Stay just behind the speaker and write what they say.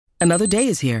Another day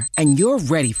is here, and you're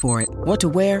ready for it. What to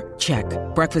wear? Check.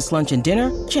 Breakfast, lunch, and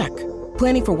dinner? Check.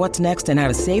 Planning for what's next and how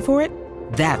to save for it?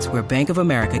 That's where Bank of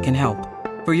America can help.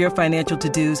 For your financial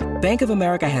to-dos, Bank of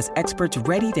America has experts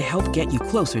ready to help get you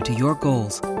closer to your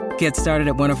goals. Get started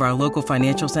at one of our local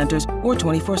financial centers or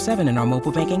 24/7 in our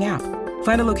mobile banking app.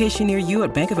 Find a location near you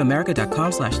at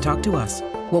bankofamerica.com/talktous.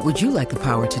 What would you like the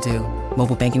power to do?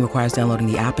 Mobile banking requires downloading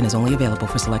the app and is only available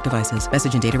for select devices.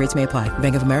 Message and data rates may apply.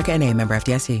 Bank of America N.A., member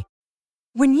FDIC.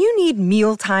 When you need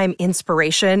mealtime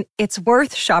inspiration, it's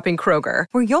worth shopping Kroger,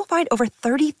 where you'll find over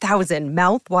 30,000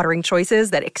 mouth-watering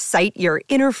choices that excite your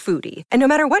inner foodie. And no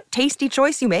matter what tasty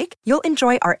choice you make, you'll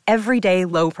enjoy our everyday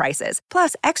low prices,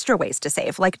 plus extra ways to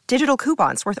save, like digital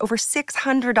coupons worth over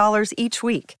 $600 each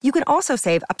week. You can also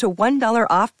save up to $1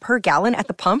 off per gallon at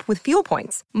the pump with fuel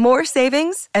points. More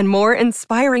savings and more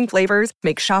inspiring flavors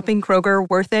make shopping Kroger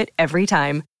worth it every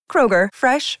time. Kroger,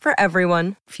 fresh for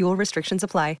everyone. Fuel restrictions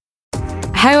apply.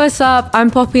 Hey, what's up? I'm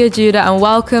Poppy Ajuda and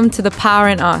welcome to The Power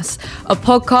in Us, a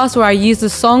podcast where I use the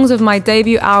songs of my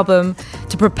debut album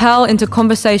to propel into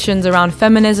conversations around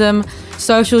feminism,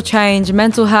 social change,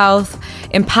 mental health,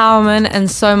 empowerment, and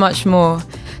so much more.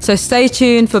 So stay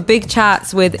tuned for big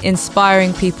chats with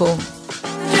inspiring people.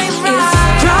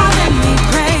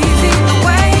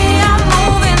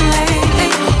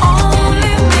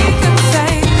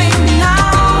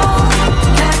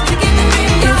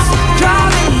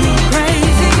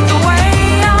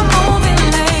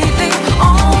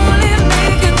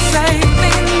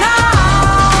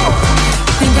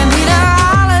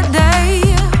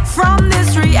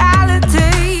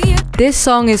 This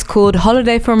song is called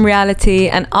Holiday from Reality,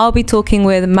 and I'll be talking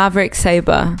with Maverick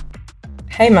Sabre.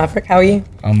 Hey Maverick, how are you?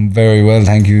 I'm very well,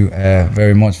 thank you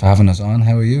very much for having us on.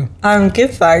 How are you? I'm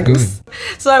good, thanks. Good.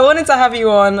 So I wanted to have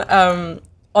you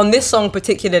on this song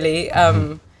particularly.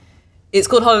 It's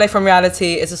called Holiday from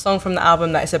Reality. It's a song from the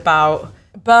album that is about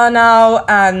burnout,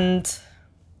 and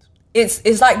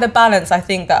it's like the balance, I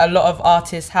think, that a lot of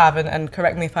artists have, and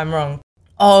correct me if I'm wrong,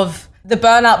 of the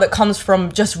burnout that comes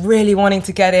from just really wanting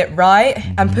to get it right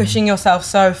and pushing yourself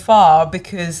so far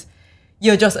because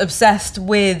you're just obsessed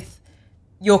with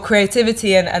your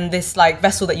creativity and this like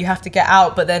vessel that you have to get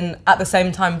out, but then at the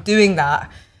same time doing that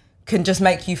can just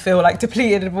make you feel like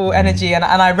depleted of all energy. And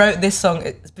I wrote this song,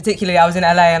 particularly I was in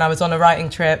LA and I was on a writing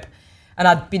trip and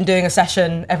I'd been doing a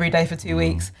session every day for 2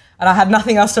 weeks and I had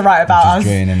nothing else to write about.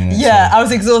 I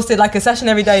was exhausted, like a session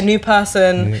every day, new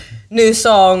person, new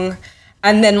song.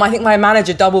 And then I think my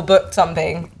manager double booked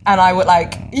something and I would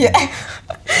like, and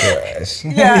I was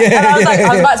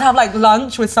about to have like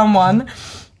lunch with someone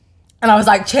and I was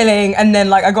like chilling and then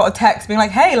like I got a text being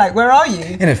like, hey, like where are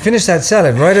you? And finish that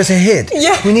salad, write us a hit.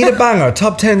 Yeah. We need a banger,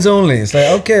 top 10s only. It's like,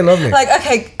 okay, lovely. Like,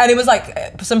 okay, and it was like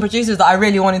some producers that I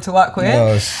really wanted to work with.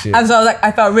 Oh shit. And so I was like,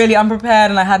 I felt really unprepared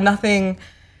and I had nothing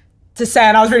to say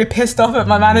and I was really pissed off at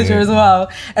my manager as well.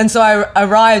 And so I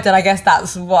arrived and I guess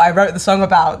that's what I wrote the song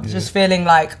about, just feeling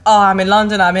like, oh, I'm in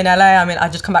London, I'm in LA, I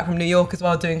just come back from New York as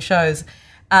well doing shows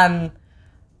and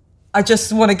I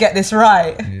just want to get this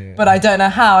right, but I don't know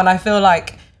how. And I feel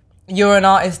like you're an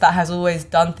artist that has always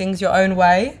done things your own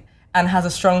way and has a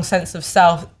strong sense of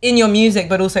self in your music,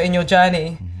 but also in your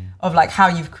journey of like how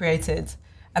you've created.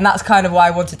 And that's kind of why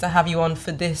I wanted to have you on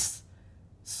for this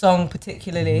song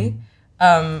particularly.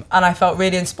 And I felt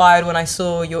really inspired when I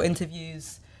saw your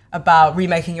interviews about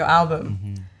remaking your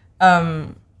album.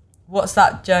 What's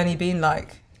that journey been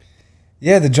like?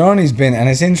 Yeah, the journey's been, and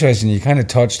it's interesting, you kind of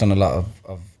touched on a lot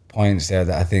of points there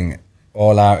that I think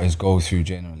all artists go through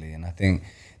generally. And I think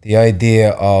the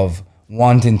idea of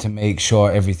wanting to make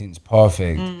sure everything's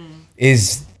perfect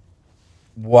is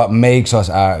what makes us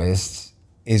artists,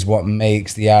 is what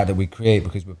makes the art that we create,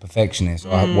 because we're perfectionists,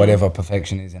 or whatever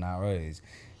perfection is in our eyes,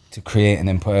 to create and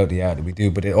then put out the art that we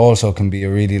do. But it also can be a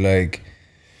really like,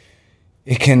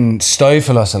 it can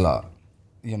stifle us a lot,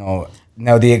 you know.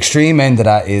 Now the extreme end of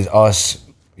that is us,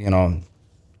 you know,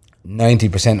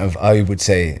 90% of, I would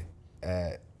say,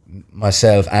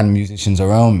 myself and musicians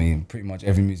around me, pretty much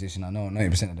every musician I know,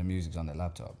 90% of the music's on their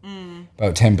laptop.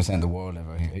 About 10% of the world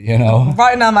ever here, you know?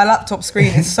 Right now my laptop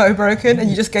screen is so broken and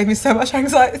you just gave me so much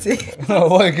anxiety. Oh,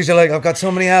 why? Because you're like, I've got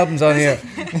so many albums on here.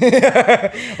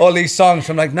 All these songs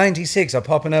from like 96 are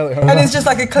popping out. And it's just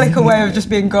like a click away of just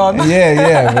being gone.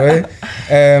 Yeah, right?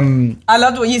 I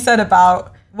loved what you said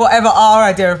about whatever our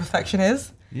idea of perfection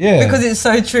is. Yeah. Because it's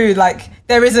so true, like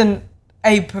there isn't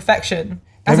a perfection.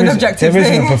 As an objective thing.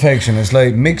 There isn't a perfection. It's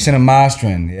like mixing and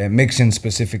mastering. Yeah, mixing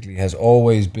specifically has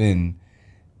always been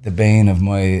the bane of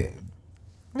my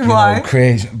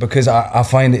creation, because I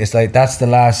find it's like that's the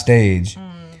last stage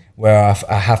where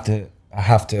I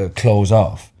have to close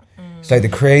off. It's like the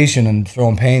creation and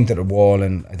throwing paint at the wall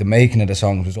and the making of the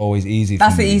songs was always easy for me.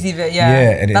 That's the easy bit, yeah.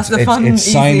 Yeah, and that's the fun, it's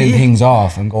signing easy. things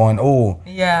off and going, oh.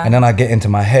 Yeah. And then I get into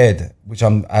my head, which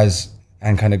and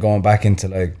kind of going back into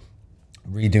like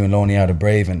redoing Lonely Out of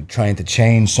Brave and trying to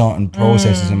change certain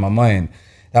processes in my mind.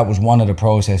 That was one of the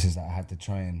processes that I had to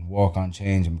try and work on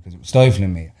changing because it was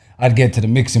stifling me. I'd get to the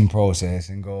mixing process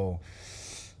and go,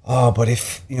 oh, but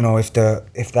if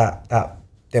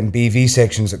them BV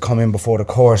sections that come in before the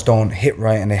chorus don't hit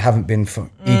right and they haven't been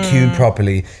EQ'd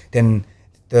properly, then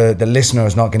the listener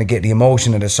is not going to get the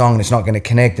emotion of the song, it's not going to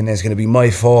connect, and it's going to be my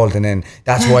fault, and then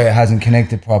that's why it hasn't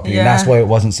connected properly, and that's why it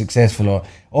wasn't successful, or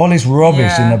all this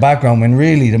rubbish in the background, when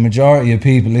really the majority of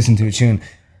people listen to a tune,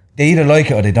 they either like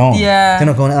it or they don't. Yeah. They're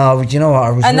not going, oh, do you know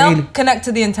what? And they'll connect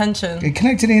to the intention.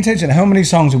 Connect to the intention. How many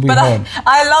songs have we heard?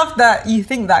 I love that you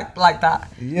think that like that.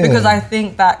 Yeah. Because I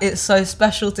think that it's so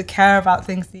special to care about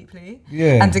things deeply.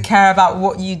 Yeah. And to care about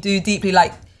what you do deeply.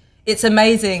 Like, it's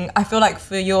amazing. I feel like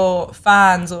for your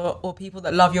fans or people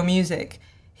that love your music,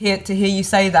 to hear you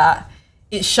say that,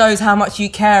 it shows how much you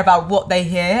care about what they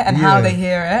hear and how they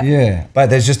hear it. Yeah, but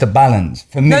there's just a balance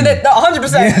for me. No,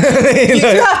 100%. You do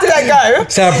have to let go.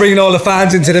 Start bringing all the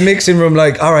fans into the mixing room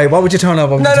like, all right, what would you turn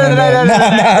up? No.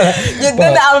 Then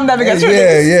the album never gets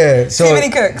released. Yeah. So, too many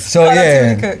cooks. So, too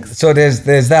many cooks. So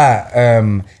there's that.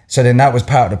 So then that was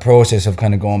part of the process of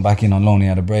kind of going back in on Lonely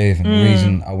Out of Brave. And the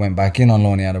reason I went back in on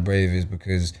Lonely Out of Brave is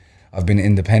because I've been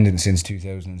independent since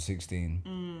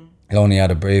 2016. Lonely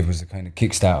Out of Brave was the kind of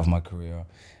kickstart of my career.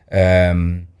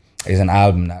 It's an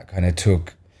album that kind of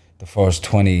took the first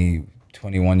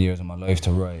 21 years of my life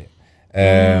to write.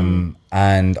 And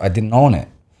I didn't own it.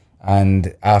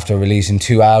 And after releasing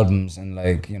 2 albums and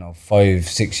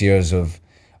 5-6 years of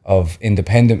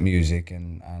independent music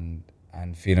and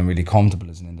feeling really comfortable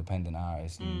as an independent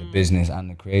artist in the business and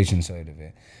the creation side of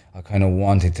it, I kind of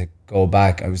wanted to go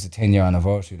back. It was the 10-year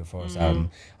anniversary of the first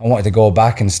album. I wanted to go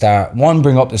back and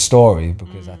bring up the story,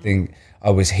 because I think I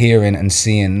was hearing and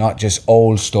seeing not just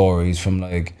old stories from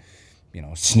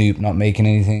Snoop not making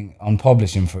anything on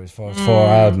publishing for his first 4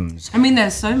 albums. I mean,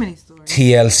 there's so many stories.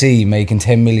 TLC making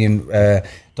 $10 million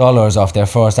off their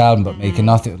first album, but making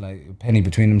nothing, like a penny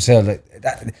between themselves. Like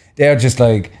that, they're just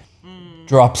like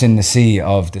drops in the sea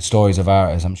of the stories of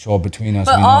artists. I'm sure between us.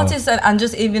 But artists and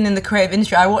just even in the creative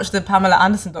industry, I watched the Pamela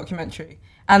Anderson documentary,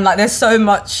 and there's so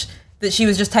much that she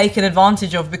was just taken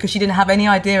advantage of because she didn't have any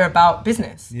idea about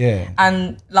business. Yeah.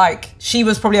 And she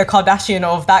was probably a Kardashian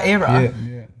of that era.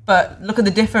 Yeah. But look at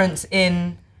the difference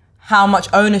in how much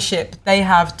ownership they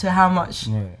have to how much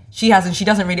she has, and she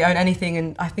doesn't really own anything,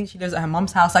 and I think she lives at her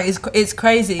mum's house. It's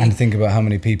crazy. And think about how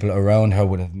many people around her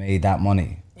would have made that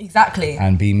money. Exactly.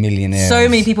 And be millionaires. So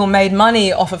many people made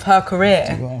money off of her career.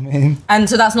 Do you know what I mean? And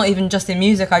so that's not even just in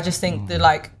music. I just think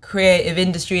the creative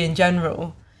industry in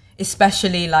general,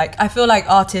 especially I feel like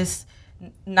artists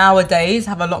nowadays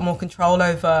have a lot more control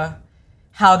over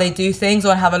how they do things,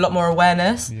 or have a lot more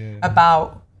awareness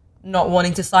about not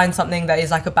wanting to sign something that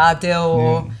is a bad deal.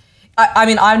 Or I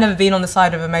mean, I've never been on the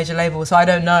side of a major label, so I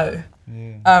don't know.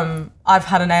 I've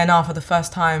had an A&R for the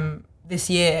first time this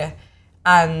year,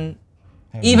 and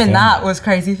even that was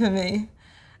crazy for me.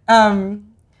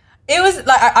 It was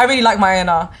I really like my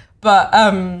A&R, but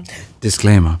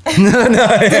disclaimer. Disclaimer.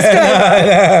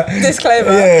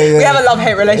 Yeah. We have a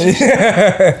love-hate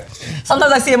relationship.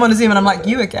 Sometimes I see him on a Zoom and I'm like,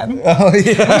 you again? Oh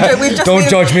yeah. Don't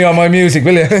judge me on my music,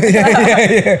 will you?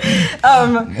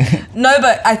 No,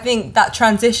 but I think that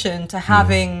transition to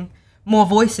having more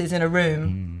voices in a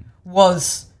room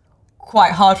was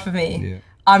quite hard for me. Yeah.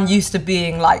 I'm used to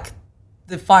being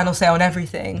the final say on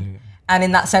everything, and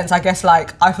in that sense, I guess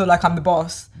I feel like I'm the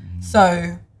boss,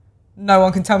 so no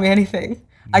one can tell me anything.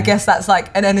 I guess that's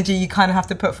an energy you kind of have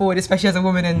to put forward, especially as a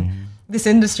woman in this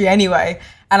industry anyway.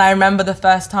 And I remember the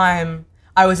first time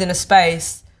I was in a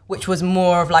space which was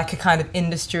more of a kind of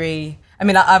industry. I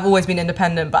mean, I've always been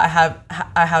independent, but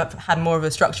I have had more of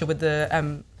a structure with the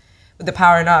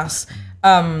Power in Us.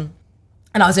 And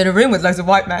I was in a room with loads of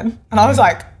white men, and I was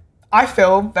like, I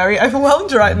feel very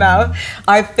overwhelmed right now.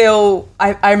 I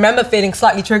remember feeling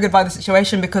slightly triggered by the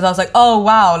situation, because I was like, oh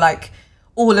wow,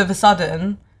 all of a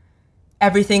sudden,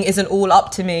 everything isn't all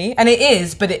up to me. And it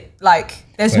is, but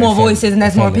there's more voices and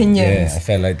there's more opinions. I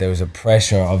felt like there was a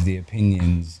pressure of the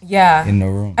opinions in the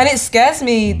room. And it scares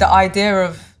me, the idea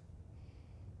of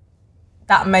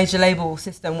that major label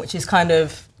system, which is kind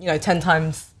of, 10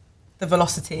 times the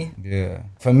velocity. Yeah.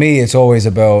 For me, it's always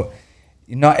about,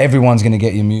 not everyone's going to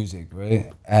get your music,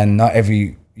 right? And not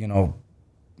every, you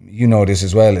know this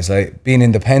as well. It's being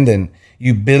independent,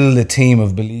 you build a team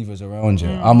of believers around you.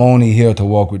 I'm only here to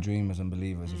walk with dreamers and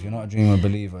believers. If you're not a dreamer and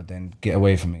believer, then get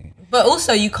away from me. But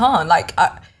also you can't, like,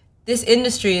 this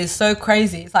industry is so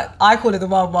crazy. It's like, I call it the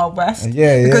Wild Wild West.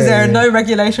 Because there are no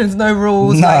regulations, no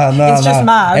rules. It's just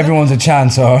mad. Everyone's a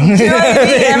chancer. Do you know what I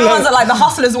mean? Everyone's like, the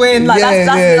hustlers win. Like,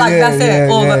 that's it.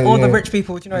 All the rich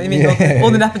people, do you know what I mean?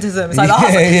 All the nepotism. It's like,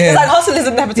 it's like hustlers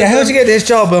and nepotism. Yeah, how'd you get this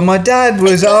job? Well, my dad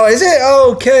was, is it?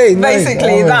 Okay.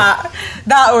 Basically,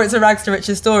 that or it's a rags to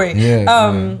riches story.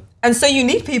 And so you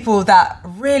need people that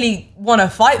really want to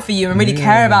fight for you and really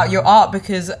care about your art,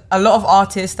 because a lot of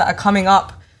artists that are coming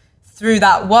up through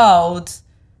that world,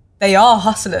 they are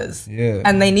hustlers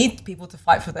and they need people to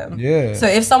fight for them. So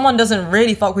if someone doesn't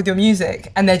really fuck with your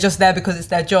music and they're just there because it's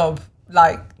their job,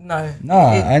 like, no.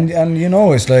 And you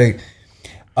know, it's like,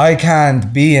 I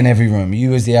can't be in every room.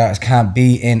 You as the artist can't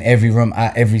be in every room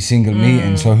at every single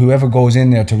meeting. So whoever goes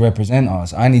in there to represent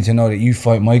us, I need to know that you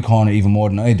fight my corner even more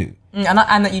than I do. And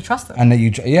that you trust them. And that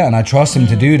and I trust them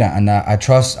to do that. And I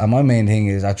trust, and my main thing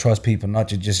is I trust people not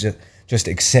to just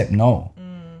accept no.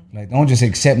 Like, don't just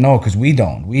accept no, because we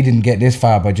didn't get this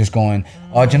far by just going,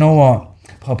 oh, do you know what,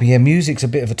 Poppy, music's a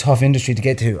bit of a tough industry to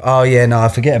get to. Oh yeah, no, I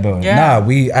forget about it.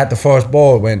 We at the first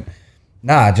ball went,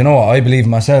 do you know what, I believe in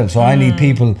myself. So I need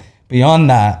people beyond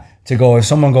that to go, if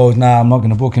someone goes, I'm not going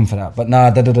to book him for that, but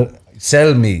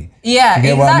sell me. Yeah, you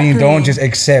get what I mean? Don't just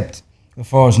accept the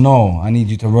first no. I need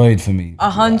you to ride for me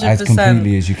 100%. As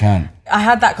completely as you can. I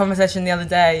had that conversation the other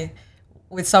day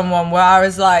with someone where I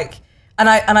was like, and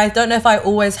I don't know if I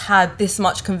always had this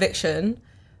much conviction,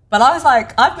 but I was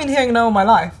like, I've been hearing no all my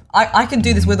life. I can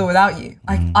do this with or without you.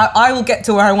 I will get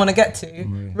to where I want to get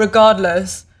to,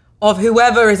 regardless of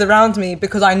whoever is around me,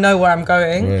 because I know where I'm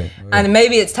going. And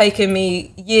maybe it's taken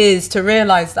me years to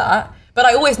realize that, but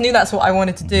I always knew that's what I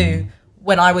wanted to do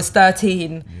when I was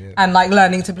 13 and like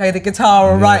learning to play the guitar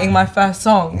or writing my first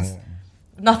songs.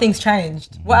 Nothing's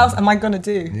changed. What else am I gonna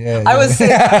do? I was sick.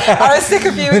 I was sick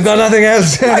a few weeks. We've got nothing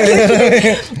else.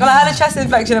 And I had a chest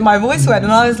infection and my voice went,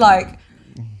 and I was like,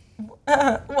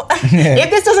 if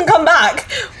this doesn't come back,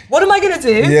 what am I gonna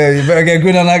do? Yeah, you better get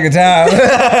good on that guitar.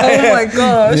 Oh my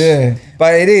gosh. Yeah,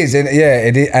 but it is, and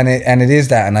it is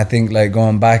that, and I think like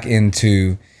going back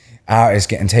into artists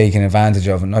getting taken advantage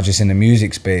of, and not just in the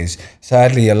music space.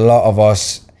 Sadly, a lot of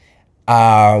us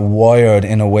are wired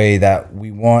in a way that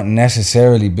we weren't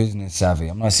necessarily business savvy.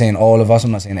 I'm not saying all of us,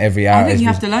 I'm not saying every artist. I think you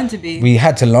have to learn to be. We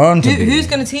had to learn to be. Who's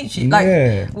going to teach you? Like,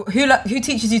 who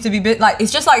teaches you to be, like,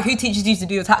 it's just like who teaches you to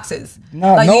do your taxes?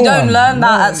 Like, you don't learn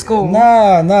that at school.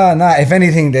 No. If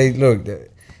anything,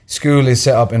 school is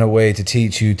set up in a way to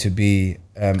teach you to be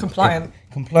compliant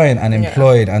and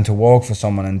employed and to work for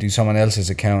someone and do someone else's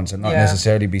accounts and not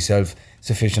necessarily be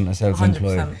self-sufficient and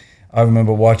self-employed. 100%. I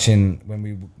remember watching when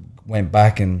we went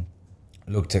back and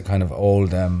looked at kind of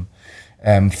old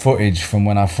footage from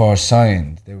when I first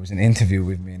signed. There was an interview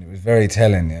with me and it was very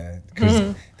telling,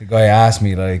 because the guy asked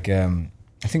me, like,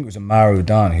 I think it was Amaru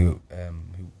Don who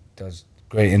does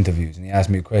great interviews, and he asked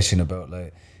me a question about,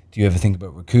 like, do you ever think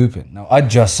about recouping? Now, I'd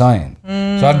just signed.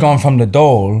 So I'd gone from the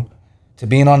dole to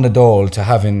being on the dole to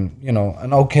having,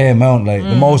 an okay amount, like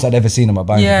the most I'd ever seen in my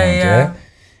bank account,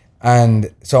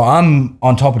 And so I'm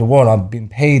on top of the world. I've been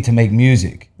paid to make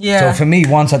music. So for me,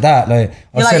 once at that, like,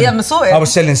 I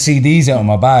was selling CDs out of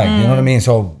my bag. You know what I mean?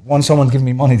 So once someone's giving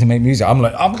me money to make music, I'm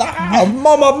like,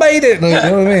 Mom, I made it. Like, you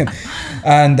know what I mean?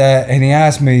 And he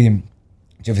asked me, do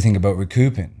you ever think about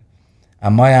recouping?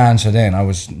 And my answer then, I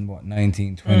was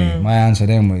 19, 20. My answer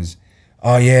then was,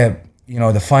 oh yeah,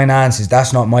 the finances,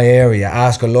 that's not my area.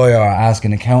 Ask a lawyer or ask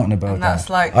an accountant about that.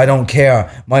 Like, I don't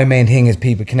care. My main thing is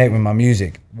people connect with my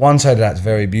music. One side of that's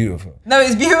very beautiful. No,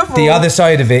 it's beautiful. The other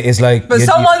side of it is like... But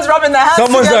someone's rubbing their hands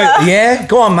someone's together. Like,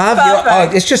 go on,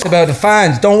 Mav. It's just about the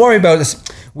fans. Don't worry about this.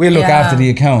 We'll look after the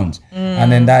accounts.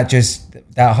 And then that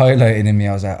highlighted in me.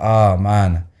 I was like, oh,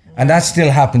 man. And that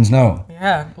still happens now.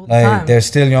 Yeah, all the time. There's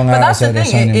still young artists out there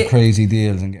signing crazy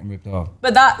deals and getting ripped off.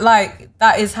 But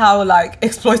that is how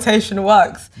exploitation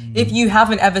works. If you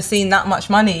haven't ever seen that much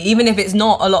money, even if it's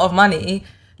not a lot of money,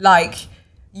 like,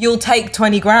 you'll take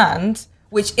 20 grand,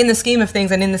 which in the scheme of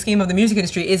things and in the scheme of the music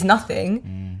industry is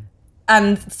nothing,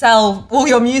 and sell all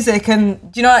your music. And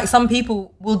some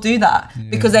people will do that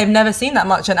because they've never seen that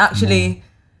much, and actually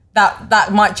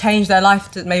that might change their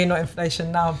life. Maybe not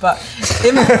inflation now, but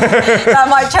that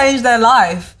might change their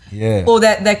life. Or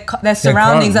their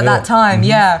surroundings at that time.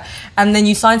 And then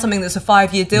you sign something that's a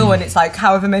 5-year deal and it's like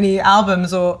however many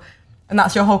albums, and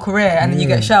that's your whole career, and then you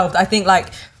get shelved. I think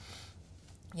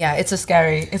it's a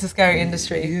scary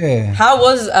industry. How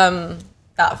was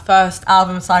that that first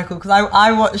album cycle, because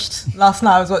I watched last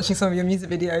night. I was watching some of your music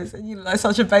videos, and you look like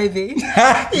such a baby.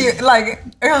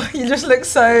 You just look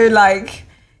so like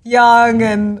young,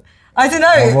 and I don't know.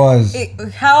 I was.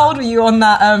 How old were you on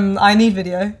that I Need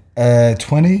video?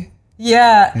 20.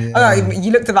 Yeah. Yeah. Oh,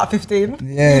 you looked about 15.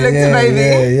 Yeah, you looked a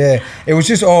baby. Yeah. It was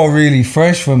just all really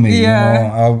fresh for me. Yeah.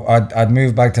 You know, I'd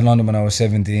moved back to London when I was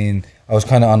 17. I was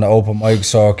kind of on the open mic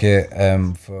circuit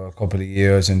for a couple of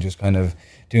years and just kind of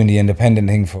doing the independent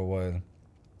thing for a while.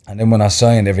 And then when I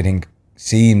signed, everything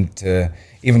seemed to,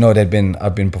 even though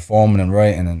I'd been performing and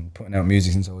writing and putting out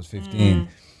music since I was 15.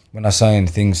 When I signed,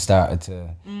 things started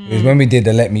to. It was when we did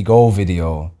the Let Me Go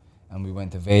video. And we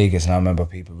went to Vegas, and I remember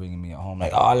people ringing me at home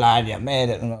like, "Oh, lad, you made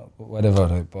it," whatever.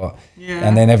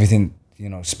 And then everything,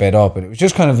 sped up, and it was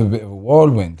just kind of a bit of a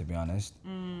whirlwind, to be honest,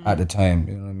 at the time.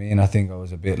 You know what I mean? I think I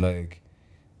was a bit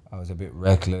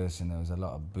reckless, and there was a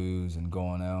lot of booze and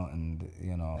going out, and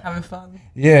having fun.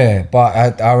 Yeah,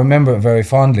 but I remember it very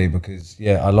fondly because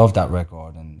I loved that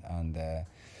record, and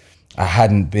I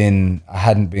hadn't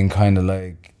been kind of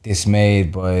like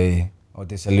dismayed by or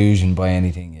disillusioned by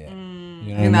anything yet.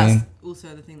 You know what I mean? That's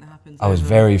also the thing that happens. I was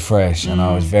very fresh and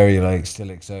I was very still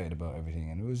excited about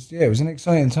everything, and it was an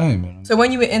exciting time. You know? So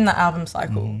when you were in that album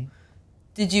cycle,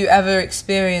 did you ever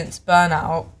experience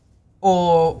burnout,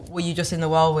 or were you just in the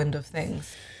whirlwind of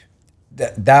things?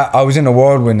 That I was in the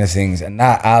whirlwind of things, and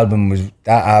that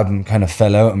album kind of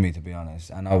fell out of me, to be honest,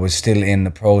 and I was still in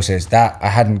the process. That I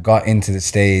hadn't got into the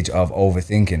stage of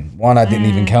overthinking. One, I didn't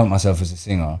even count myself as a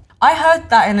singer. I heard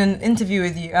that in an interview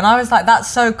with you, and I was like, that's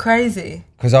so crazy.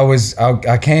 Because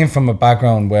I came from a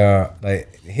background where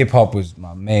like hip hop was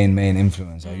my main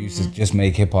influence. I used to just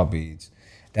make hip hop beats.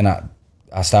 Then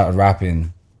I started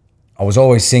rapping. I was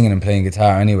always singing and playing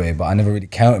guitar anyway, but I never really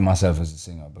counted myself as a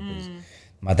singer because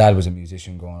my dad was a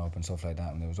musician growing up and stuff like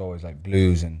that, and there was always like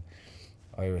blues and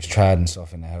Irish trad and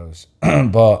stuff in the house.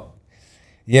 But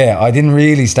yeah, I didn't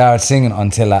really start singing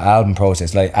until that album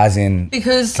process, like as in...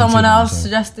 Because someone else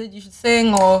suggested you should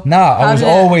sing, or... Nah, I was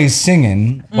always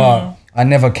singing, but I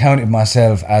never counted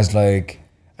myself as like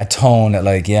a tone that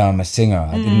like, I'm a singer.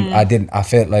 I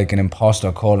felt like an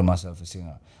imposter calling myself a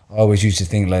singer. I always used to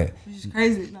think like... Which is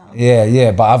crazy now.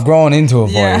 Yeah, but I've grown into a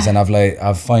voice and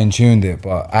I've fine-tuned it,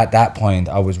 but at that point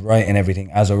I was writing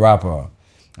everything as a rapper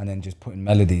and then just putting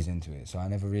melodies into it. So I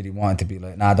never really wanted to be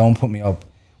like, don't put me up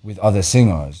with other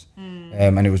singers.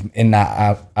 And it was in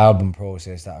that album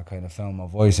process that I kind of found my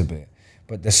voice a bit.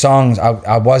 But the songs,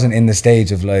 I wasn't in the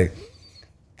stage of like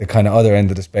the kind of other end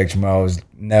of the spectrum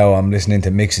where I'm listening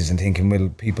to mixes and thinking, will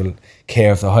people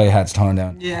care if the hi-hat's turned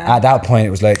down? Yeah. At that point it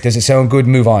was like, does it sound good?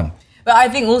 Move on. But I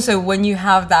think also when you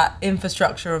have that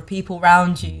infrastructure of people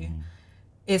around you,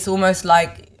 it's almost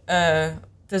like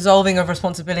dissolving of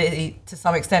responsibility to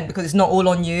some extent because it's not all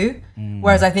on you.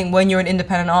 Whereas I think when you're an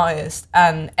independent artist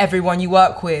and everyone you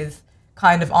work with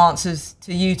kind of answers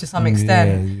to you to some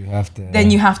extent,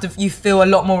 you feel a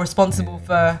lot more responsible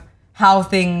for how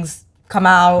things come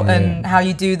out and how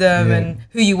you do them and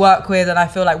who you work with. And I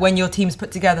feel like when your team's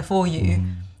put together for you,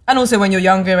 and also when you're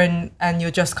younger and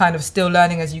you're just kind of still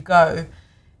learning as you go,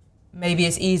 maybe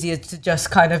it's easier to just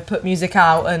kind of put music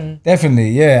out and...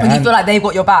 Definitely, and you feel like they've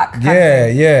got your back.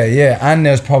 Yeah. And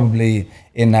there's probably,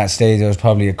 in that stage, there was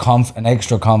probably an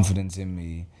extra confidence in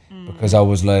me because I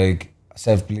was like,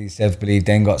 self-belief,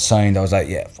 then got signed. I was like,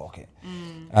 yeah, fuck it.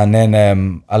 And then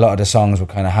a lot of the songs were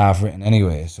kind of half written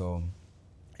anyway, so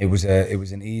it was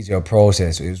an easier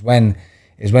process. It was when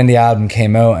the album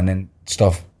came out and then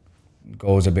stuff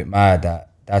goes a bit mad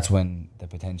that's when the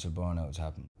potential burnouts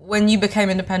happen. When you became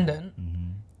independent,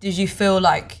 did you feel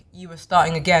like you were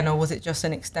starting again, or was it just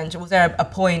an extension? Was there a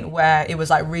point where it was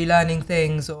like relearning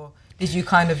things, or did you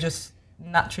kind of just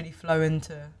naturally flow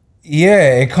into...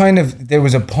 Yeah, there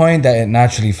was a point that it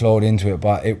naturally flowed into it,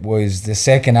 but it was the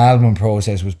second album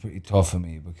process was pretty tough for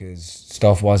me because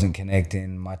stuff wasn't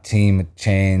connecting. My team had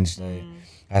changed.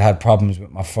 I had problems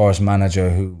with my first manager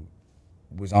who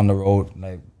was on the road,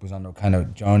 was on the kind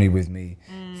of journey with me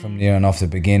from near enough the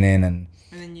beginning, and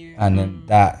then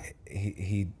that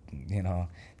he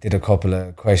did a couple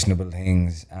of questionable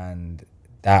things, and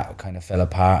that kind of fell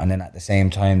apart. And then at the same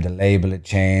time the label had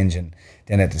changed, and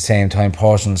then at the same time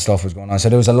personal stuff was going on. So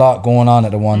there was a lot going on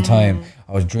at the one time.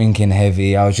 I was drinking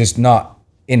heavy. I was just not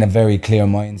in a very clear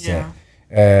mindset.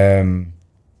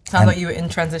 Sounds like you were in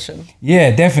transition.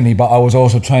 Yeah, definitely. But I was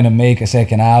also trying to make a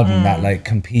second album that like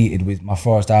competed with my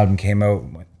first album. Came out,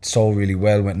 sold really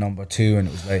well, went number 2, and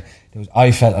it was like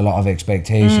I felt a lot of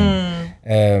expectation.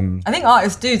 I think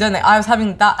artists do, don't they? I was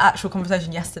having that actual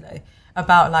conversation yesterday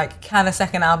about like, can a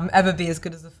second album ever be as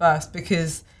good as the first?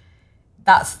 Because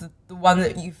that's the one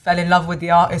that you fell in love with the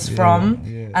artist from.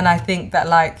 And I think that,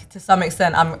 like, to some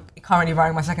extent, I'm currently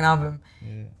writing my second album.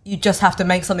 You just have to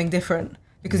make something different,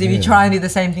 because if you try and do the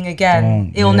same thing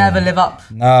again, it'll never live up.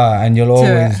 Nah, and you'll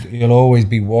always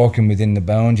be walking within the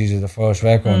boundaries of the first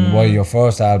record. And why your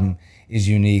first album is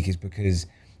unique is because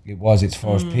it was its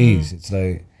first piece. It's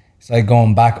like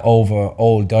going back over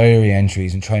old diary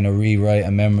entries and trying to rewrite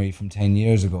a memory from 10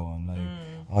 years ago. And like,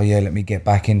 oh yeah, let me get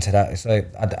back into that. It's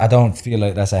like, I don't feel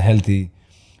like that's a healthy,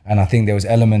 and I think there was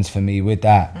elements for me with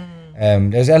that.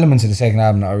 There's elements of the second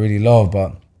album that I really love,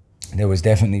 but there was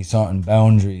definitely certain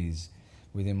boundaries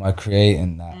within my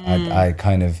creating that I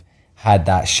kind of had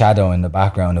that shadow in the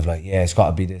background of like, yeah, it's got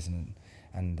to be this.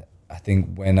 And I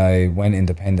think when I went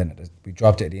independent, we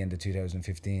dropped it at the end of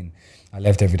 2015. I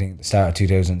left everything at the start of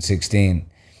 2016.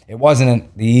 It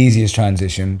wasn't the easiest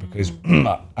transition because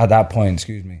at that point,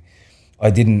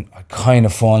 I kind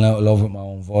of fallen out of love with my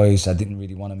own voice. I didn't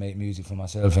really want to make music for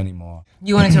myself anymore.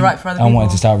 You wanted to write for other people? I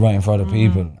wanted to start writing for other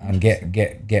people and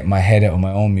get my head out of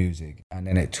my own music. And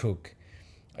then it took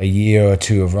a year or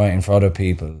two of writing for other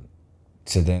people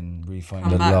to then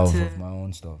re-find the love of my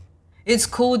own stuff. It's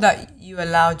cool that you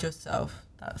allowed yourself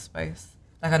that space.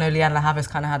 Like, I know Leanne LaHavis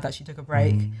kind of had that. She took a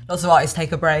break. Lots of artists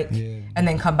take a break and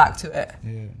then come back to it.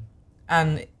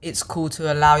 And it's cool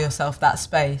to allow yourself that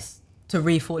space to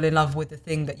re-fall in love with the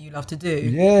thing that you love to do.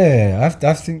 Yeah,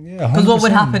 I think, Because what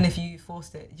would happen if you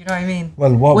forced it? Do you know what I mean?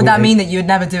 Well, would that mean that you would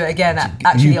never do it again,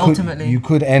 ultimately? You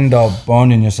could end up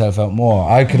burning yourself out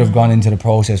more. I could have gone into the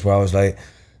process where I was like,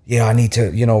 yeah, I need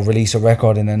to, release a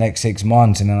record in the next 6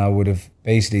 months, and then I would have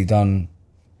basically done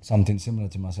something similar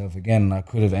to myself again, and I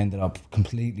could have ended up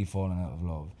completely falling out of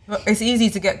love. But it's easy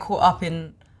to get caught up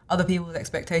in other people's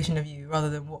expectation of you rather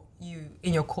than what you,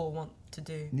 in your core, want to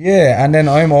do. Yeah, and then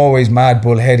I'm always mad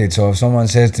bullheaded, so if someone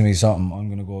says to me something, I'm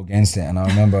gonna go against it. And I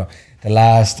remember the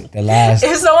last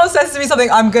if someone says to me something,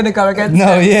 I'm gonna go against it.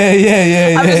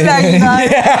 I'm just letting you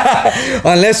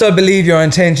know. Unless I believe your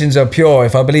intentions are pure.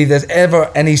 If I believe there's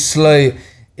ever any slight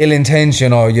ill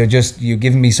intention, or you're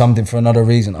giving me something for another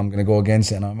reason, I'm gonna go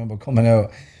against it. And I remember coming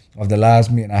out of the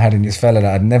last meeting I had in this fella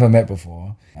that I'd never met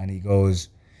before, and he goes,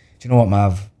 do you know what,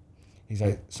 Mav? He's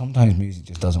like, sometimes music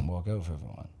just doesn't work out for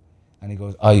everyone. And he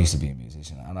goes, I used to be a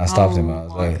musician. And I stopped him. I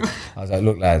was like,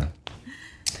 look, lad.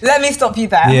 Let me stop you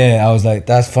there. Yeah, I was like,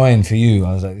 that's fine for you.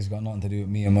 I was like, it's got nothing to do with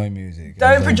me and my music.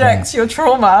 Don't project your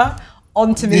trauma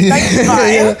onto me. Thank you,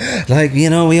 yeah. Like,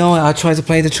 I tried to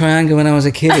play the triangle when I was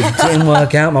a kid. It didn't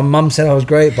work out. My mum said I was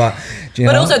great, but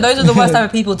also, those are the worst type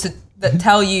of people that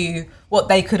tell you what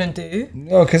they couldn't do.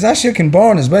 No, because that shit can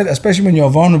burn as well, especially when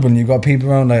you're vulnerable and you've got people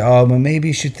around like, oh, well, maybe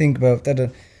you should think about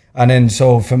that. And then,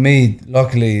 so for me,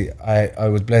 luckily, I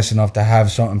was blessed enough to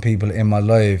have certain people in my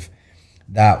life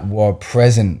that were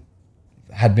present,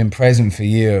 had been present for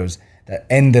years, that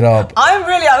ended up... I'm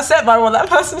really upset by what that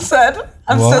person said.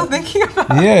 I'm still thinking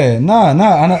about it. Yeah, no,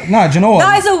 do you know what?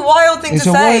 That is a wild thing to say. It's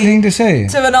a wild thing to say.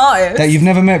 To an artist. That you've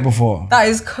never met before. That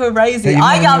is crazy.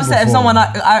 I get upset if someone,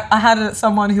 I had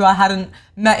someone who I hadn't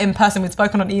met in person, we'd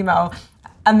spoken on email,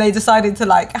 and they decided to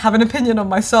like have an opinion on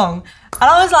my song. And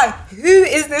I was like, who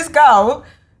is this girl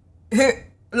who,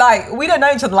 like, we don't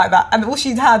know each other like that. And all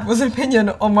she had was an opinion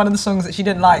on one of the songs that she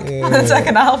didn't like on the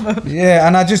second album. Yeah,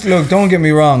 and I just, look, don't get me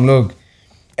wrong, look,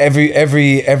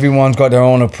 everyone's got their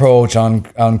own approach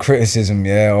on criticism,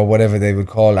 or whatever they would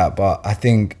call that. But I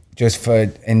think just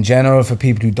in general, for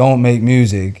people who don't make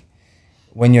music,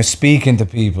 when you're speaking to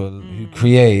people who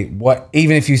create,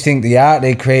 even if you think the art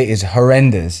they create is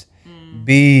horrendous,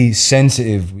 be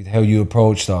sensitive with how you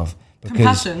approach stuff.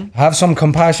 Compassion. Have some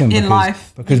compassion in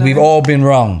life. Because we've all been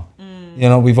wrong.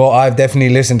 I've definitely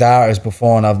listened to artists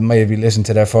before, and I've maybe listened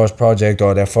to their first project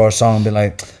or their first song and been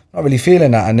like, not really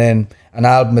feeling that. And then an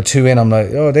album or two in, I'm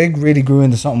like, oh, they really grew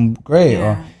into something great.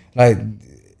 Yeah. Or like,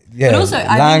 yeah, but also,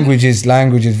 language is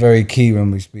very key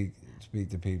when we speak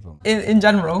to people. In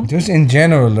general. Just in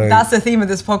general. Like, that's the theme of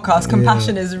this podcast.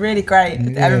 Compassion is really great.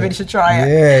 Yeah. Everybody should try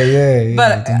it. Yeah.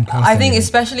 But I think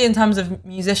especially in terms of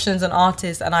musicians and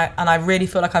artists, and I really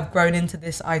feel like I've grown into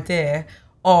this idea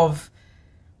of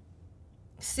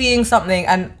seeing something,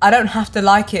 and I don't have to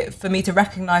like it for me to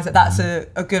recognize that that's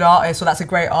a good artist or that's a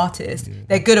great artist. Yeah.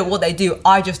 They're good at what they do.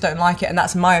 I just don't like it, and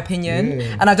that's my opinion.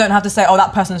 Yeah. And I don't have to say, oh,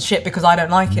 that person's shit because I don't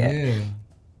like it. Yeah.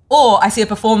 Or I see a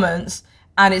performance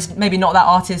and it's maybe not that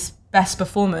artist's best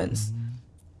performance.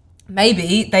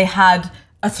 Maybe they had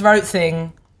a throat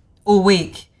thing all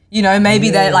week. Maybe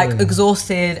they're like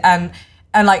exhausted and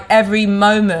like every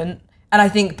moment. And I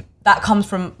think that comes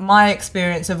from my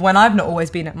experience of when I've not always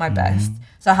been at my best.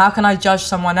 So how can I judge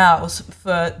someone else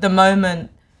for the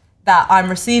moment that I'm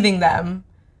receiving them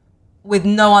with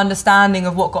no understanding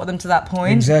of what got them to that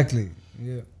point. Exactly.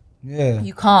 Yeah.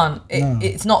 You can't.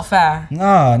 It's not fair.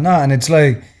 No, and it's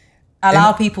like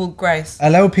allow people grace.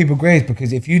 Allow people grace,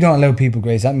 because if you don't allow people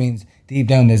grace, that means deep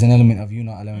down there's an element of you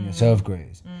not allowing yourself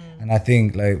grace. And I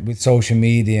think like with social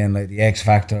media and like the X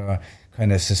Factor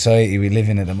kind of society we live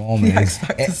in at the moment,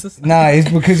 it's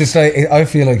because it's like I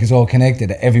feel like it's all connected.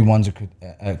 That everyone's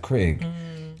a critic.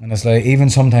 And it's like,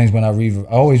 even sometimes when I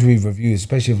always read reviews,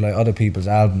 especially of like other people's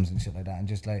albums and shit like that, and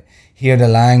just like hear the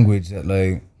language that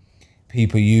like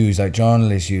people use, like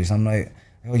journalists use. I'm like,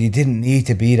 oh, you didn't need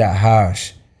to be that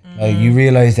harsh. Like, you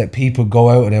realize that people go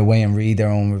out of their way and read their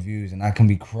own reviews, and that can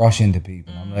be crushing to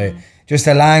people. I'm like, just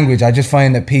the language. I just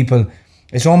find that people,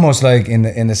 it's almost like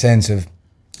in the sense of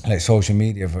like social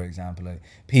media, for example, like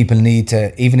people need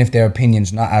to, even if their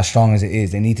opinion's not as strong as it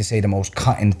is, they need to say the most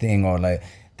cutting thing, or like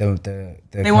they want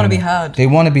to be heard. They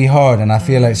want to be heard, and I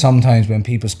feel like sometimes when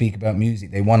people speak about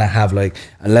music, they want to have like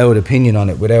a loud opinion on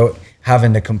it without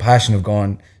having the compassion of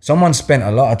going, someone spent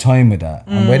a lot of time with that,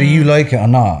 and whether you like it or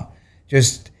not,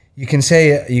 just you can say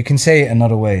it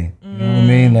another way. You know what I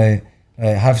mean? Like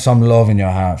have some love in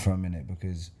your heart for a minute,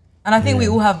 because. And I think we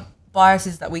all have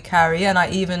biases that we carry, and I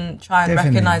even try and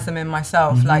recognize them in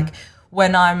myself. Like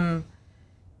when I'm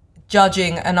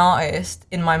judging an artist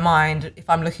in my mind, if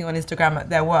I'm looking on Instagram at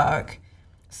their work,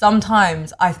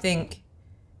 sometimes I think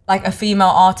like a female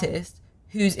artist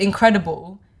who's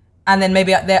incredible, and then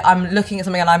maybe I'm looking at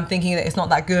something and I'm thinking that it's not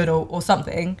that good or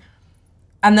something,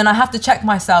 and then I have to check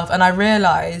myself and I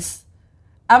realize,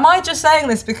 am I just saying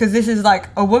this because this is like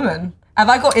a woman? Have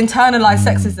I got internalized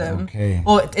sexism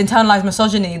or internalized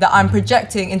misogyny that I'm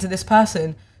projecting into this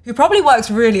person who probably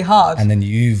works really hard? And then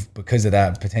you've, because of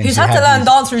that, potentially who's had to learn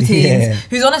dance routines,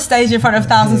 who's on a stage in front of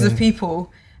thousands of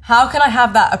people. How can I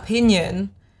have that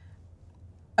opinion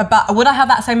about, would I have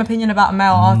that same opinion about a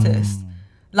male artist?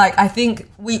 Like, I think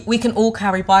we can all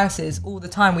carry biases all the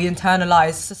time. We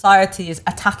internalize, society is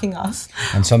attacking us.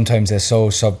 And sometimes they're so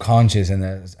subconscious and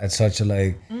they're at such a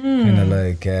like, kind of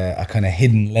like a kind of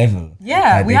hidden level.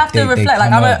 Yeah, we have to reflect.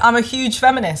 Like, I'm a huge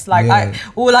feminist. Like,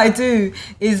 all I do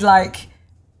is like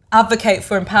advocate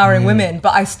for empowering women,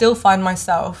 but I still find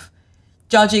myself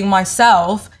judging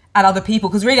myself and other people,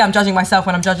 because really I'm judging myself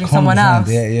when I'm judging someone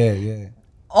else. Yeah.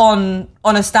 On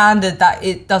a standard that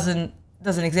it doesn't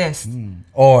exist.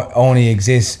 Or only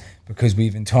exists because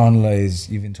you've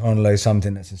internalized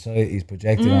something that society's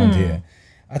projected onto you.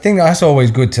 I think that's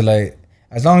always good to, like,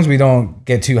 as long as we don't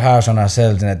get too harsh on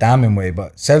ourselves in a damning way,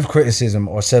 but self-criticism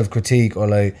or self-critique, or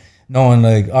like knowing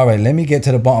like, all right, let me get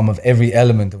to the bottom of every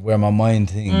element of where my mind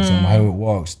thinks and how it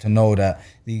works, to know that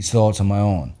these thoughts are my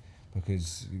own,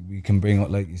 because we can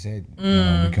bring, like you said, you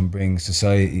know, we can bring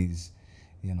society's,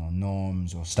 you know,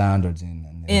 norms or standards in,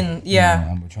 and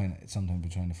sometimes we're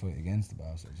trying to fight against the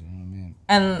bastards, you know what I mean?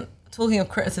 And talking of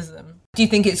criticism, do you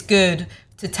think it's good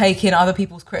to take in other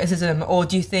people's criticism, or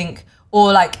do you think,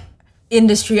 or like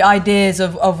industry ideas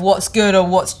of what's good or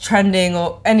what's trending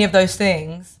or any of those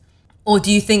things, or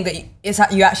do you think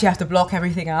that you actually have to block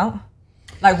everything out?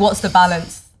 Like, what's the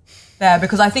balance there?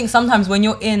 Because I think sometimes when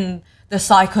you're in the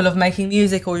cycle of making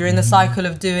music, or you're in the cycle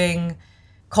of doing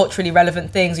culturally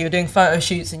relevant things, or you're doing photo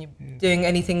shoots and you're doing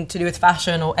anything to do with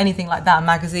fashion or anything like that,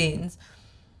 magazines,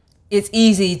 it's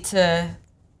easy to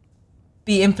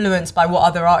be influenced by what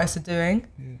other artists are doing.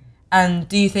 And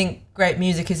do you think great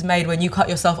music is made when you cut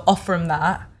yourself off from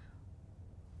that,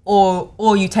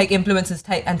 or you take influences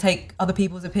and take other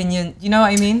people's opinion? You know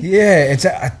what I mean? Yeah,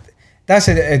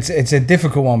 it's a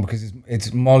difficult one, because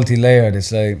it's multi-layered.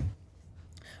 It's like,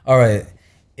 all right,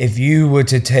 if you were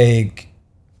to take,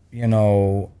 you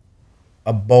know,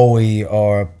 a Bowie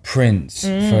or a Prince,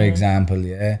 for example,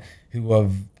 who are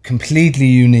completely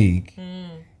unique,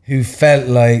 who felt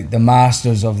like the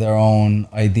masters of their own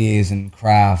ideas and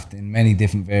craft in many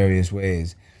different various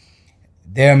ways.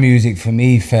 Their music, for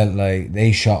me, felt like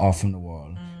they shot off from the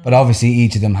world. But obviously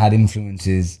each of them had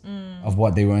influences of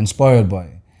what they were inspired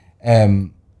by.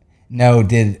 Now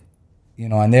did, you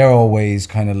know, and they're always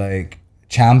kind of like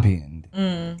championed,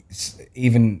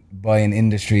 even by an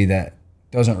industry that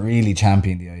doesn't really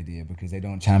champion the idea, because they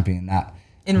don't champion that.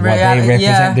 They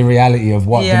represent the reality of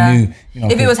what the new, you know.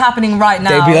 If it was happening right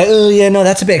now, they'd be like, oh yeah, no,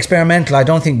 that's a bit experimental. I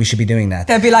don't think we should be doing that.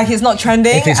 They'd be like, it's not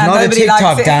trending. If it's not a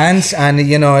TikTok dance and,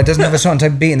 you know, it doesn't have a certain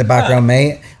type of beat in the background,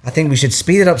 mate, I think we should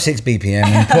speed it up 6 BPM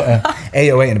and put a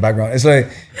 808 in the background. It's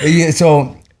like,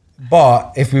 so,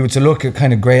 but if we were to look at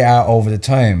kind of great art over the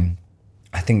time,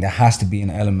 I think there has to be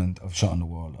an element of shutting the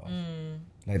world off.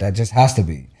 Like, that just has to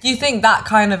be. Do you think that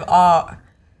kind of art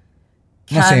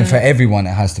I'm not saying for everyone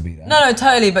it has to be that. No,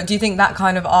 totally. But do you think that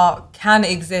kind of art can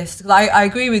exist? Because I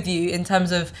agree with you in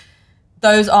terms of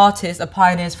those artists are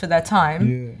pioneers for their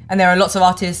time, and there are lots of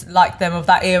artists like them of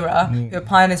that era who are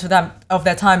pioneers for them of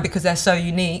their time because they're so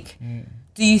unique.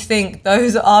 Do you think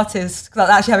those artists, because I was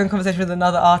actually having a conversation with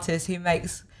another artist who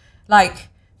makes like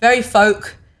very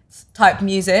folk type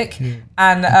music,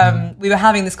 and we were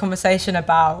having this conversation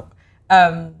about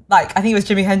like, I think it was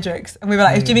Jimi Hendrix, and we were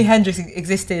like, if Jimi Hendrix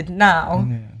existed now,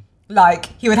 like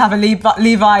he would have a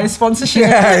Levi's sponsorship.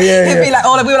 He'd be like,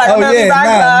 oh, we were like,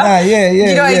 Wrangler.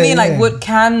 You know what I mean? Like,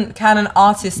 can an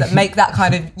artist that make that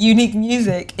kind of unique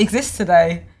music exist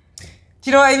today? Do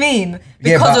you know what I mean?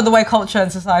 Because of the way culture and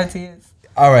society is.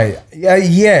 All right. Yeah.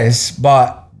 Yes,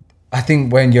 but I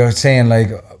think when you're saying like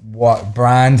what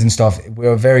brands and stuff,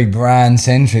 we're very brand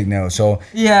centric now. So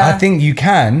I think you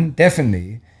can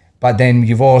definitely, but then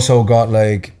you've also got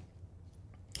like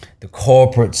the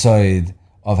corporate side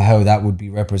of how that would be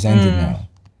represented now.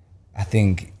 I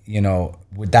think, you know,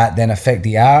 would that then affect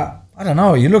the art? I don't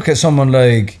know. You look at someone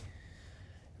like,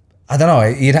 I don't know,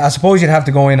 I suppose you'd have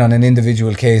to go in on an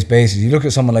individual case basis. You look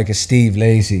at someone like a Steve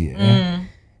Lacy.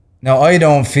 Now, I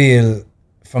don't feel,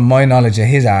 from my knowledge of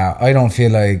his art, I don't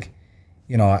feel like,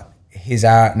 you know, his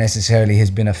art necessarily has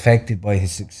been affected by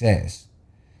his success.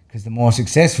 Because the more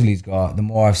successful he's got, the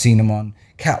more I've seen him on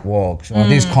catwalks, or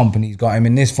this company's got him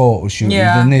in this photo shoot, he's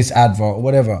in this advert, or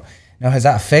whatever. Now, has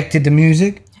that affected the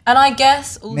music? And I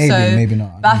guess also, maybe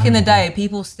not. Back in the day,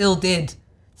 people still did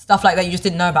stuff like that. You just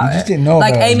didn't know about it. You just didn't know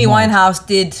like about Amy it. Winehouse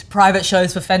did private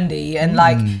shows for Fendi, and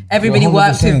like everybody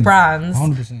worked with brands.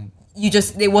 100%.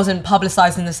 It wasn't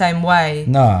publicized in the same way.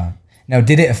 No. Now,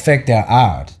 did it affect their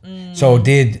art? So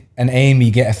did an Amy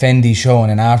get a Fendi show, and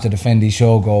then after the Fendi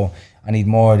show go, I need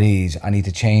more of these, I need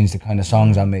to change the kind of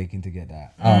songs I'm making to get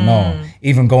that? I don't know.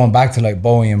 Even going back to like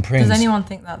Bowie and Prince. Does anyone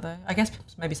think that though? I guess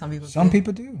maybe some people do. Some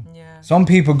people do. Yeah. Some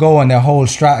people go and their whole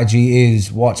strategy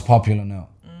is what's popular now,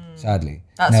 sadly.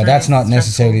 That's not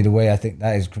necessarily the way. I think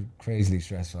that is crazily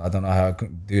stressful. I don't know how I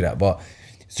could do that, but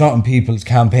certain people's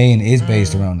campaign is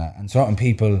based around that, and certain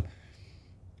people.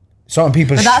 But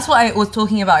that's what I was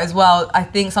talking about as well. I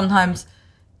think sometimes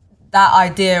that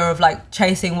idea of like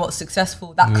chasing what's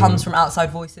successful, that comes from outside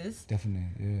voices. Definitely,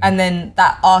 yeah. And then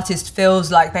that artist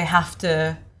feels like they have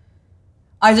to,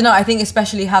 I don't know, I think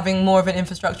especially having more of an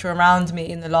infrastructure around me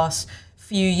in the last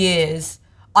few years,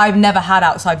 I've never had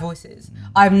outside voices.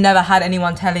 I've never had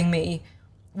anyone telling me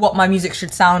what my music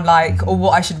should sound like or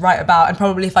what I should write about. And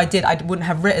probably if I did, I wouldn't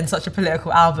have written such a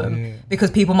political album because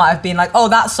people might have been like, oh,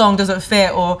 that song doesn't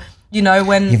fit, or, you know,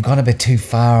 when... You've gone a bit too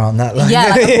far on that line. Yeah,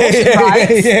 like abortion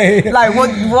rights. Like,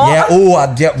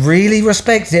 what? Yeah, I really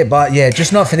respect it, but yeah,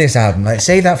 just not for this album. Like,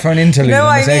 save that for an interlude. You know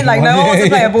what I mean? Like, no one wants to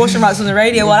play abortion rights on the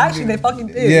radio. Well, actually, they fucking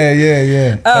do.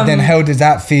 Yeah. But then how does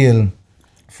that feel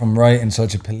from writing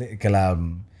such a political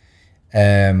album,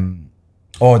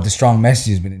 or the strong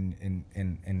messages been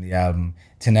in the album,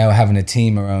 to now having a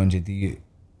team around you?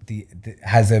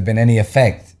 Has there been any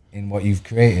effect in what you've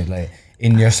created, like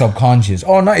in your subconscious,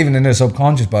 or not even in your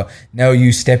subconscious, but now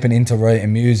you stepping into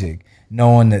writing music,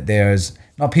 knowing that there's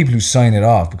not people who sign it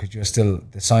off because you're still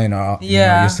the signer,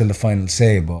 you're still the final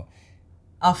say, but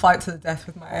I'll fight to the death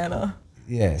with my Anna.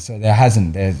 Yeah, so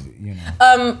there's you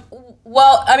know.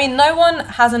 Well, I mean, no one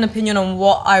has an opinion on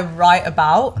what I write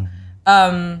about.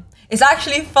 It's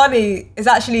actually funny. It's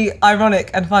actually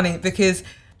ironic and funny because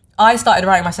I started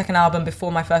writing my second album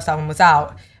before my first album was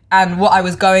out. And what I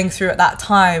was going through at that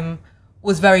time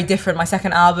was very different. My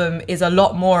second album is a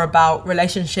lot more about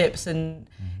relationships and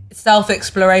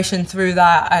self-exploration through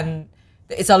that. And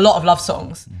it's a lot of love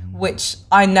songs, which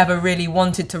I never really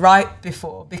wanted to write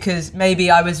before because maybe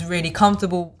I was really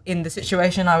comfortable in the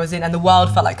situation I was in and the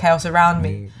world felt like chaos around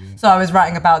me. So I was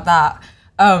writing about that.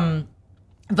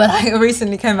 But I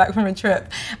recently came back from a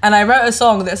trip and I wrote a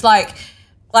song that's like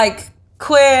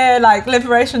queer, like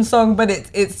liberation song, but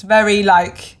it's very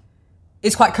like,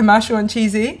 it's quite commercial and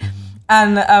cheesy,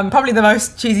 and probably the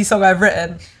most cheesy song I've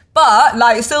written, but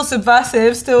like still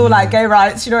subversive, still like gay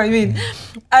rights, you know what I mean?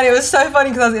 And it was so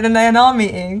funny because I was in an A&R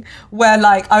meeting where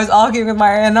like I was arguing with my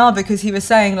A&R because he was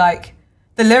saying like,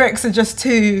 the lyrics are just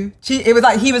too cheap. It was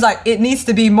like, he was like, it needs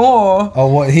to be more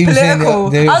he was political.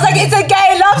 Saying I was like, it's a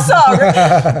gay love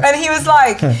song. And he was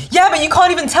like, yeah, but you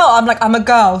can't even tell. I'm like, I'm a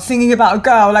girl singing about a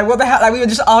girl. Like, what the hell? Like, we were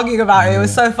just arguing about it. It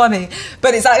was so funny.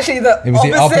 But it's actually the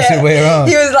opposite way around.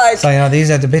 He was like, so, you know, these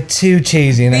are a bit too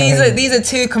cheesy. You know? These are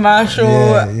too commercial,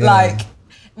 like,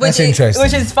 which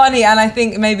is funny. And I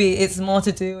think maybe it's more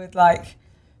to do with like,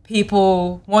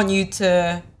 people want you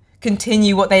to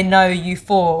continue what they know you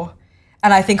for.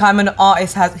 And I think I'm an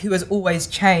artist who has always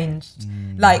changed.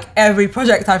 Like every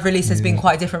project I've released has been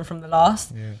quite different from the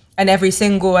last. And every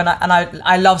single, and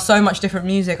I love so much different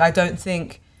music. I don't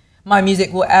think my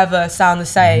music will ever sound the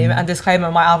same. And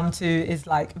disclaimer, my album 2 is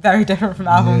like very different from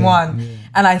album 1. Yeah.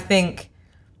 And I think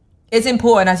it's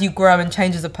important as you grow and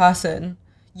change as a person,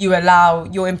 you allow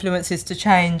your influences to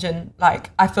change. And like,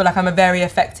 I feel like I'm very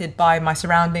affected by my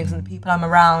surroundings and the people I'm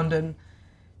around. And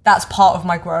that's part of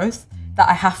my growth, that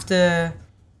I have to,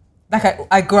 like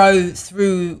I grow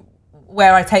through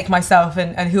where I take myself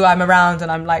and who I'm around.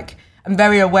 And I'm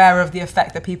very aware of the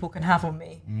effect that people can have on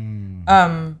me.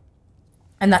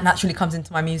 And that naturally comes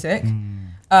into my music.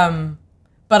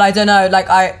 But I don't know, like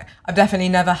I've definitely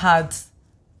never had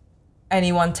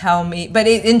anyone tell me, but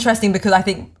it's interesting because I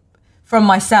think from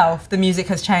myself, the music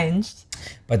has changed.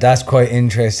 But that's quite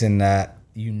interesting that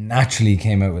you naturally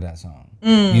came out with that song.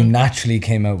 You naturally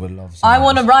came out with love songs. I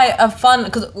want to write a fun,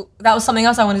 because that was something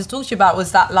else I wanted to talk to you about,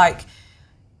 was that like,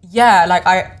 yeah, like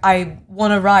I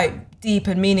want to write deep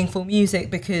and meaningful music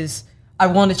because I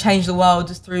want to change the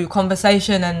world through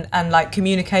conversation and like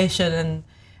communication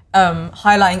and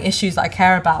highlighting issues that I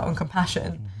care about and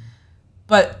compassion.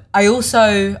 But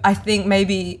I think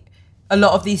maybe a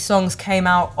lot of these songs came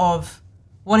out of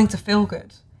wanting to feel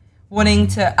good, wanting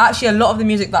to, actually a lot of the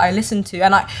music that I listen to,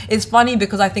 and it's funny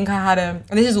because I think I had and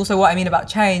this is also what I mean about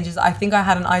change, is I think I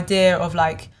had an idea of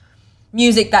like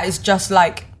music that is just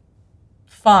like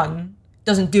fun,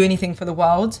 doesn't do anything for the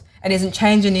world and isn't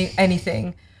changing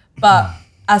anything. But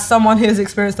as someone who has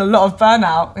experienced a lot of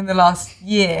burnout in the last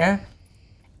year,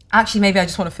 actually maybe I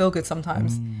just want to feel good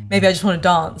sometimes. Maybe I just want to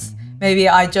dance.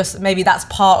 Maybe that's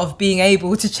part of being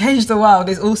able to change the world,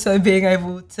 is also being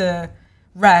able to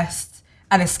rest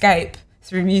and escape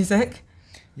through music.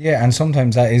 Yeah, and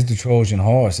sometimes that is the Trojan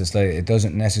horse. It's like, it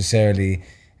doesn't necessarily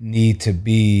need to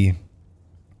be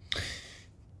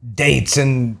dates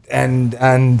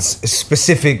and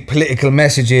specific political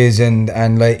messages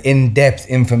and like in-depth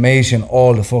information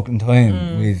all the fucking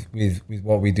time with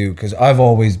what we do, because I've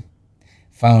always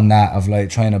found that of like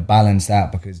trying to balance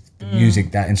that, because the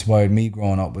music that inspired me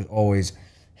growing up was always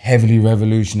heavily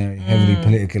revolutionary, heavily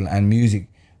political, and music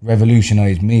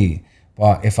revolutionized me.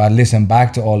 But if I listen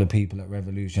back to all the people that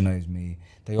revolutionized me,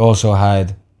 they also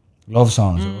had love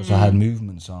songs, they also had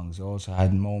movement songs, they also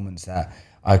had moments that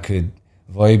I could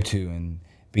vibe to and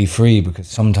be free, because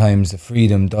sometimes the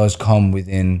freedom does come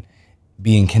within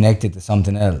being connected to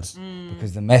something else,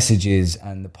 because the messages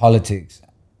and the politics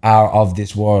are of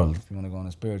this world. If you want to go on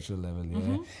a spiritual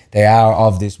level, they are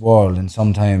of this world, and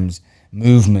sometimes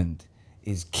movement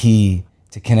is key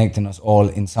to connecting us all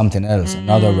in something else,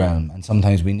 another realm, and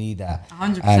sometimes we need that.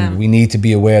 100%. And we need to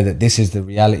be aware that this is the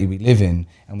reality we live in,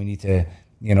 and we need to,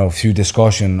 you know, through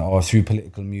discussion or through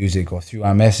political music or through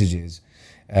our messages,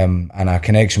 and our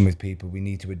connection with people, we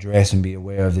need to address and be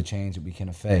aware of the change that we can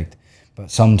affect.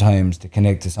 But sometimes to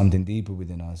connect to something deeper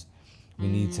within us, we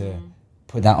need to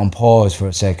put that on pause for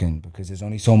a second, because there's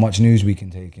only so much news we can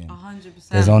take in. 100%.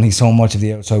 There's only so much of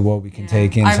the outside world we can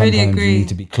take in. I really Sometimes agree. we need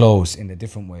to be close in a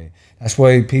different way. That's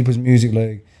why people's music,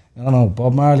 like, I don't know,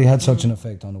 Bob Marley had such an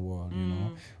effect on the world, you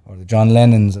know, or the John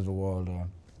Lennons of the world, or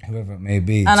whoever it may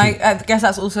be. And I guess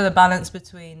that's also the balance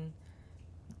between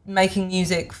making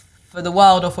music for the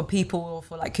world or for people or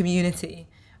for like community,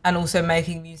 and also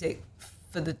making music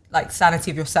for the like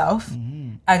sanity of yourself.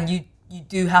 And you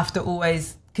do have to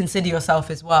always consider yourself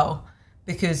as well,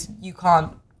 because you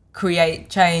can't create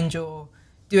change or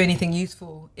do anything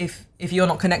useful if you're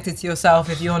not connected to yourself,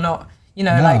 if you're not, you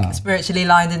know, like spiritually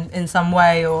aligned in some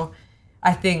way. Or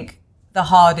I think the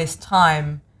hardest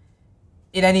time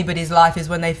in anybody's life is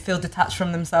when they feel detached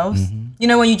from themselves. You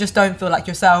know, when you just don't feel like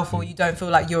yourself, or you don't feel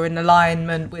like you're in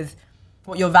alignment with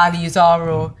what your values are,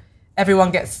 or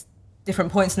everyone gets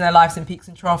different points in their lives and peaks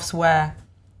and troughs where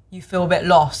you feel a bit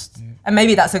lost. And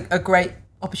maybe that's a great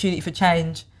opportunity for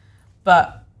change,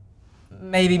 but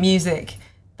maybe music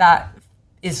that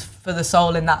is for the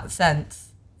soul in that sense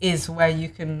is where you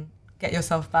can get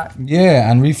yourself back. Yeah,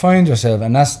 and refine yourself.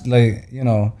 And that's like, you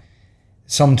know,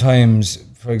 sometimes,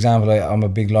 for example, I'm a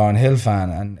big Lauryn Hill fan,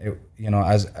 and it, you know,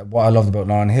 as what I loved about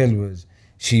Lauryn Hill was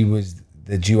she was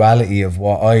the duality of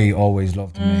what I always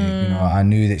loved to make. You know, I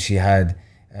knew that she had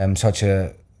such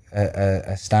a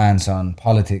stance on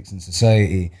politics and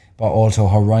society, but also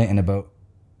her writing about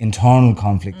internal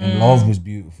conflict and love was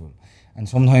beautiful. And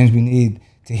sometimes we need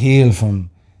to heal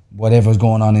from whatever's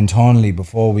going on internally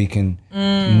before we can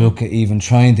look at even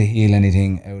trying to heal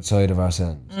anything outside of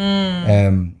ourselves.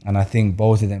 And I think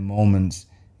both of them moments,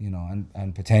 you know,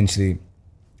 and potentially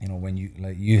you know, when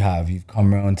you've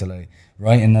come around to like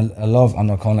writing a love, I'm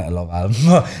not calling it a love album.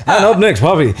 And up next,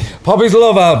 Poppy's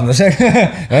love album.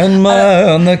 And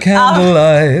on the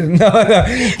candlelight. No.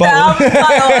 The album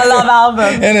title, a love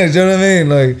album. Innit, do you know what I mean?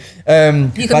 Like,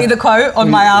 you could be the quote on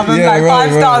my album, like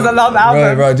 5 stars, a love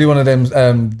album. Right. Do one of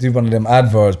them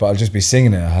adverts, but I'll just be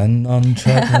singing it. And on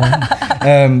track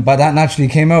one. But that naturally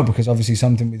came out because obviously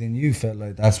something within you felt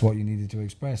like that's what you needed to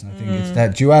express, and I think it's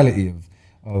that duality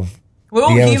of we're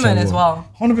all human as well.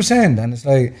 100%, and it's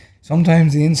like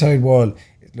sometimes the inside world.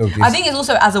 Look, I think it's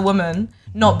also, as a woman,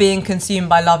 not being consumed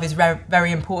by love is very,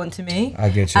 very important to me. I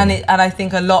get you. And I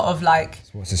think a lot of like...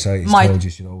 It's what society's told you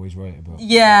should always write about.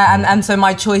 Yeah, and so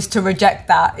my choice to reject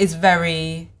that is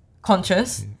very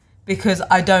conscious because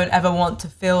I don't ever want to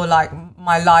feel like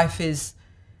my life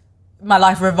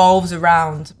revolves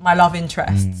around my love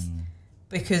interests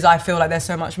because I feel like there's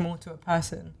so much more to a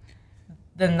person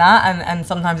than that, and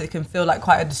sometimes it can feel like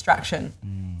quite a distraction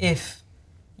if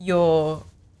you're...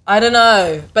 I don't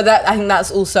know, but I think that's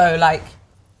also like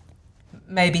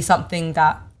maybe something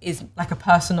that is like a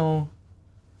personal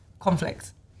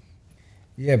conflict.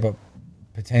 Yeah, but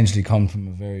potentially come from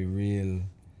a very real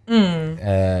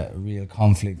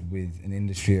conflict with an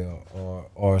industry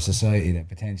or a society that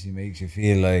potentially makes you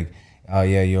feel like, oh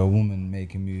yeah, you're a woman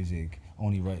making music,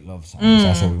 only write love songs,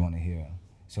 that's what we want to hear.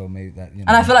 So maybe that, you know.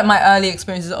 And I feel like my early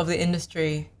experiences of the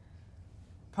industry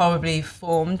probably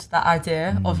formed that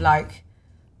idea of like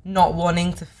not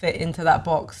wanting to fit into that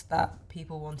box that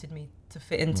people wanted me to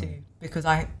fit into because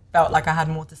I felt like I had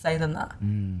more to say than that.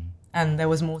 And there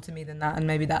was more to me than that, and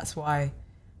maybe that's why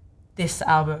this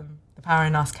album, The Power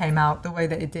in Us, came out the way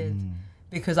that it did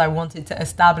because I wanted to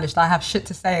establish that I have shit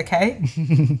to say, okay?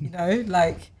 You know,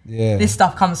 like this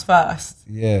stuff comes first.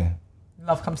 Yeah.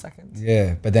 Love comes second.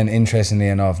 Yeah, but then interestingly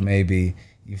enough, maybe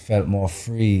you felt more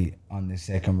free on the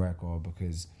second record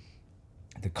because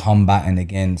the combating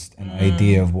against an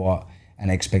idea of what an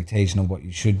expectation of what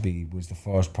you should be was the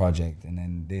first project, and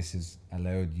then this has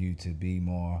allowed you to be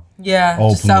more open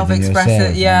just self-express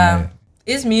it. Like,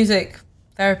 is music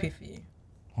therapy for you?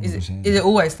 Is it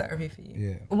always therapy for you?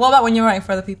 Yeah. What about when you're writing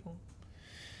for other people?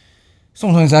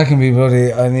 Sometimes that can be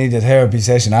bloody, I need a therapy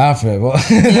session after it. But to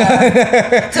be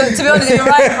honest, if you're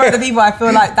writing for other people, I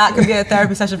feel like that could be a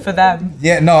therapy session for them.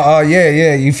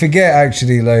 You forget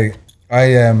actually, like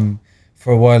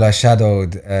for a while I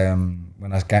shadowed,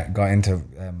 when I got into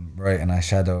writing, I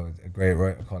shadowed a great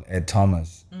writer called Ed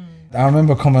Thomas. I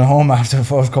remember coming home after the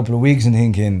first couple of weeks and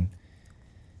thinking,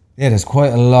 there's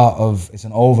quite a lot of, it's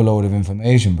an overload of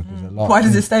information because a lot. Why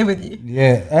does it stay with you?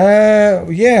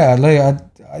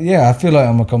 I feel like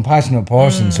I'm a compassionate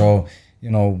person, so, you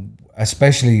know,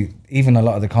 especially even a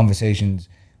lot of the conversations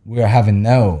we're having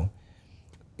now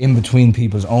in between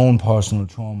people's own personal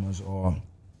traumas or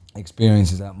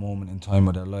experiences at that moment in time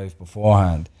of their life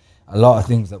beforehand, a lot of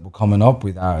things that were coming up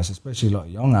with artists, especially a lot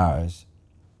of young artists,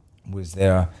 was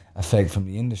their effect from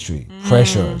the industry,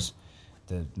 pressures,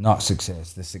 the not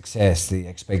success, the success, the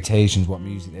expectations, what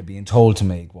music they're being told to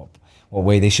make, what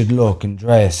way they should look and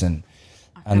dress, and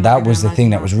that was the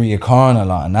thing that was reoccurring a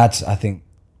lot, and that's, I think,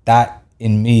 that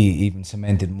in me even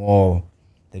cemented more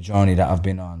the journey that I've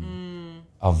been on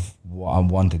of what I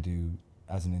want to do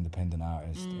as an independent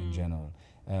artist in general.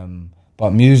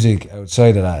 But music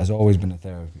outside of that has always been a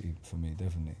therapy for me,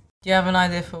 definitely. Do you have an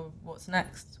idea for what's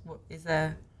next? Is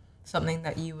there something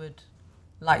that you would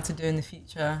like to do in the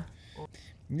future?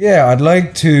 Yeah, I'd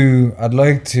like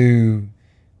to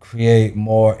create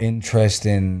more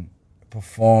interesting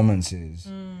performances.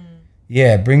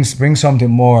 Yeah, bring something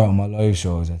more on my live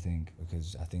shows, I think,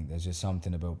 because I think there's just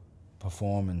something about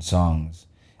performing songs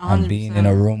 100%. And being in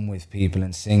a room with people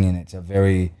and singing. It's a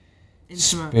very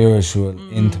spiritual,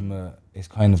 intimate. It's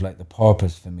kind of like the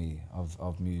purpose for me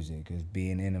of music, is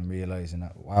being in and realizing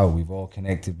that, wow, we've all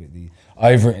connected with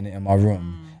I've written it in my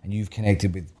room and you've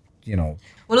connected with, you know.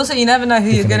 Well, also, you never know who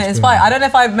you're going to inspire. I don't know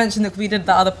if I mentioned that we did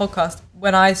that other podcast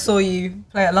when I saw you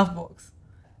play at Lovebox.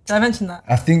 Did I mention that?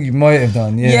 I think you might have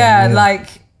done,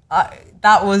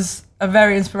 that was a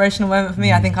very inspirational moment for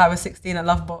me. I think I was 16 at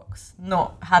Lovebox,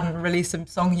 hadn't released a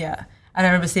song yet, and I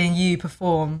remember seeing you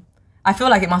perform. I feel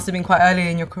like it must have been quite early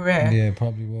in your career. Yeah,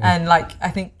 probably was. And I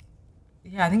think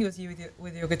it was you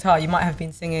with your guitar. You might have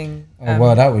been singing.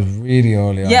 Wow, that was really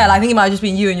early on. Yeah, I think it might have just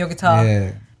been you and your guitar.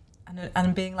 Yeah.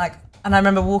 And being like, and I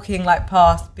remember walking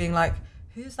past, being like,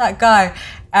 who's that guy?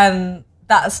 And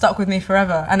that stuck with me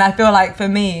forever. And I feel like for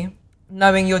me,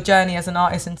 knowing your journey as an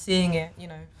artist and seeing it, you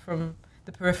know, from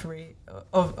the periphery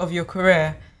of your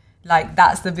career, like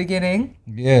that's the beginning.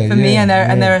 Yeah. For me, and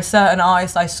there are certain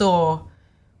artists I saw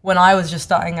when I was just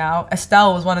starting out.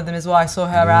 Estelle was one of them as well. I saw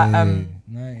her at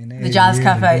the Jazz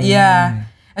Cafe. Yeah.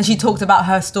 And she talked about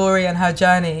her story and her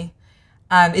journey.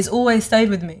 And it's always stayed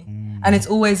with me. And it's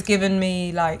always given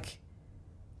me like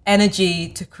energy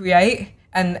to create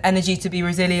and energy to be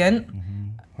resilient.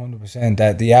 100%.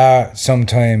 That the art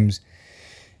sometimes,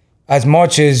 as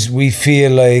much as we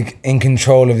feel like in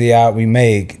control of the art we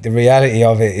make, the reality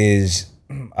of it is,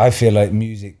 I feel like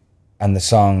music and the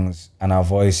songs and our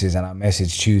voices and our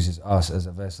message chooses us as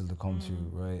a vessel to come through,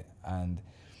 right? And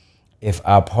if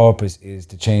our purpose is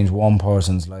to change one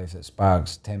person's life that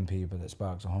sparks 10 people, that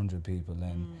sparks 100 people,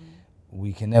 then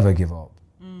we can never give up.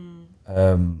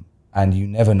 And you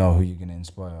never know who you're going to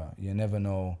inspire. You never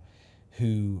know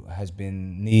who has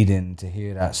been needing to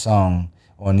hear that song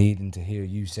or needing to hear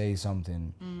you say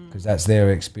something, because that's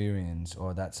their experience,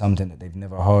 or that's something that they've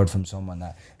never heard from someone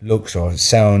that looks or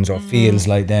sounds or feels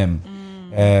like them,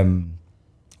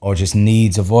 or just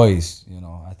needs a voice. You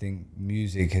know, I think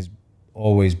music has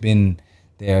always been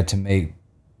there to make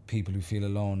people who feel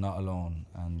alone not alone,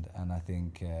 and I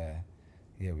think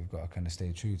we've got to kind of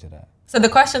stay true to that. So the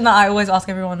question that I always ask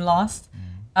everyone last,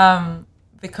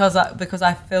 because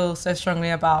I feel so strongly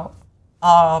about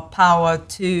our power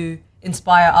to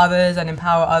inspire others and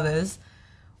empower others,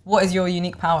 what is your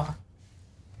unique power?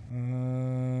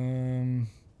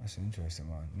 That's an interesting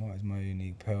one. What is my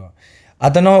unique power? I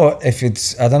don't know if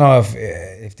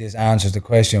this answers the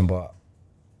question, but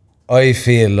I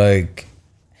feel like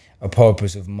a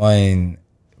purpose of mine,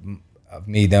 of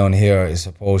me down here, is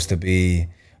supposed to be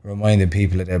reminding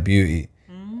people of their beauty.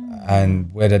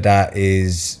 And whether that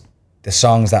is the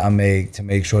songs that I make to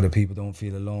make sure that people don't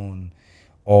feel alone,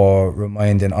 or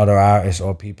reminding other artists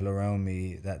or people around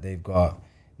me that they've got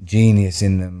genius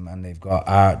in them and they've got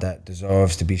art that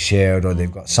deserves to be shared, or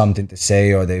they've got something to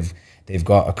say, or they've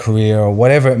got a career, or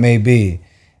whatever it may be.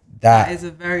 That is a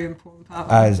very important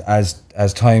part.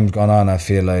 As time's gone on, I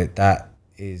feel like that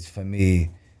is, for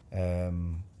me,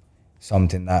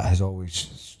 something that has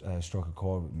always struck a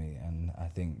chord with me, and I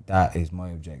think that is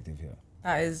my objective here.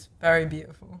 That is very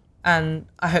beautiful, and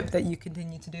I hope that you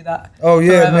continue to do that. Oh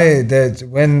yeah,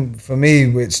 mate. For me,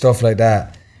 with stuff like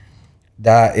that,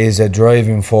 that is a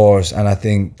driving force, and I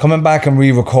think coming back and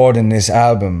re-recording this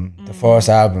album, the first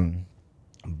album,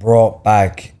 brought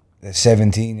back the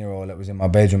 17-year-old that was in my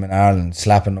bedroom in Ireland,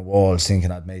 slapping the walls,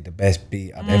 thinking I'd made the best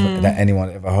beat that anyone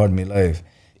had ever heard in my life.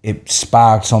 It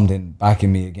sparked something back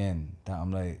in me again, that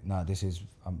I'm like, nah,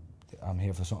 I'm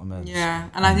here for something else. Yeah,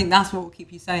 and I think that's what will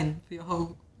keep you sane for your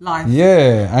whole life.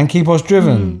 Yeah, and keep us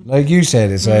driven. Like you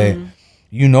said, it's like,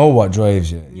 you know what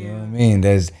drives you. You know what I mean?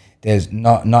 There's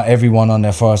not everyone on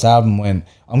their first album went,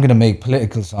 I'm going to make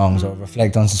political songs or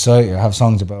reflect on society or have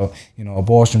songs about,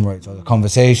 abortion rights or the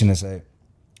conversation. It's like,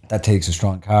 that takes a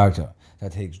strong character.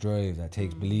 That takes drive. That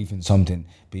takes belief in something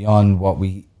beyond what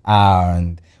we are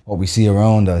and what we see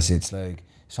around us. It's like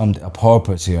a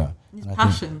purpose here. It's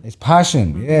passion. It's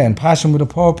passion, yeah, and passion with a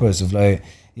purpose of like,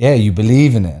 yeah, you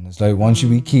believe in it. And it's like, once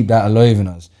we keep that alive in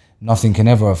us, nothing can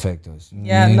ever affect us. You know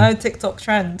what I mean? No TikTok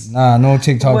trends. Nah, no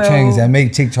TikTok trends. They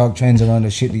make TikTok trends around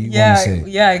the shit that you want to say.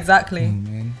 Yeah, exactly. You know what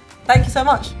I mean? Thank you so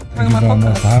much for Thank you very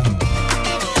much for having me.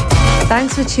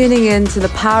 Thanks for tuning in to The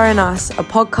Power in Us, a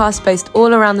podcast based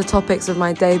all around the topics of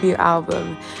my debut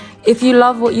album. If you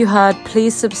love what you heard,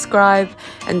 please subscribe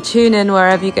and tune in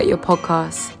wherever you get your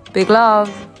podcasts. Big love.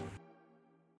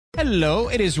 Hello,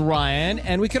 it is Ryan,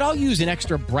 and we could all use an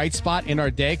extra bright spot in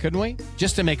our day, couldn't we?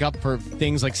 Just to make up for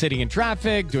things like sitting in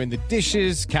traffic, doing the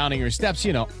dishes, counting your steps,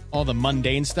 all the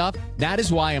mundane stuff. That is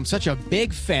why I'm such a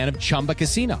big fan of Chumba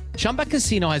Casino. Chumba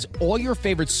Casino has all your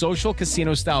favorite social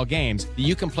casino-style games that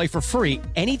you can play for free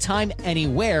anytime,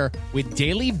 anywhere with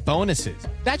daily bonuses.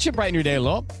 That should brighten your day a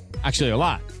little. Actually, a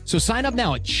lot. So sign up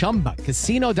now at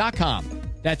ChumbaCasino.com.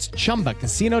 That's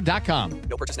ChumbaCasino.com.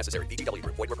 No purchase necessary. VGW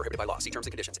Group. Void where prohibited by law. See terms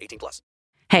and conditions. 18+.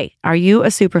 Hey, are you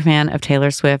a super fan of Taylor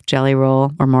Swift, Jelly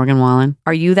Roll, or Morgan Wallen?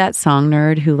 Are you that song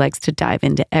nerd who likes to dive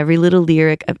into every little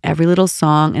lyric of every little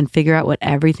song and figure out what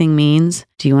everything means?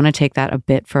 Do you want to take that a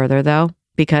bit further, though?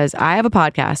 Because I have a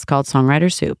podcast called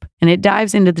Songwriter Soup, and it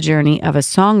dives into the journey of a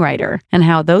songwriter and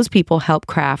how those people help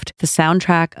craft the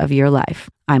soundtrack of your life.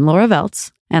 I'm Laura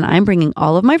Veltz, and I'm bringing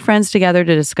all of my friends together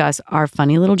to discuss our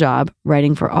funny little job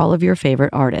writing for all of your favorite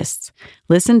artists.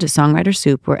 Listen to Songwriter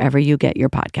Soup wherever you get your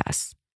podcasts.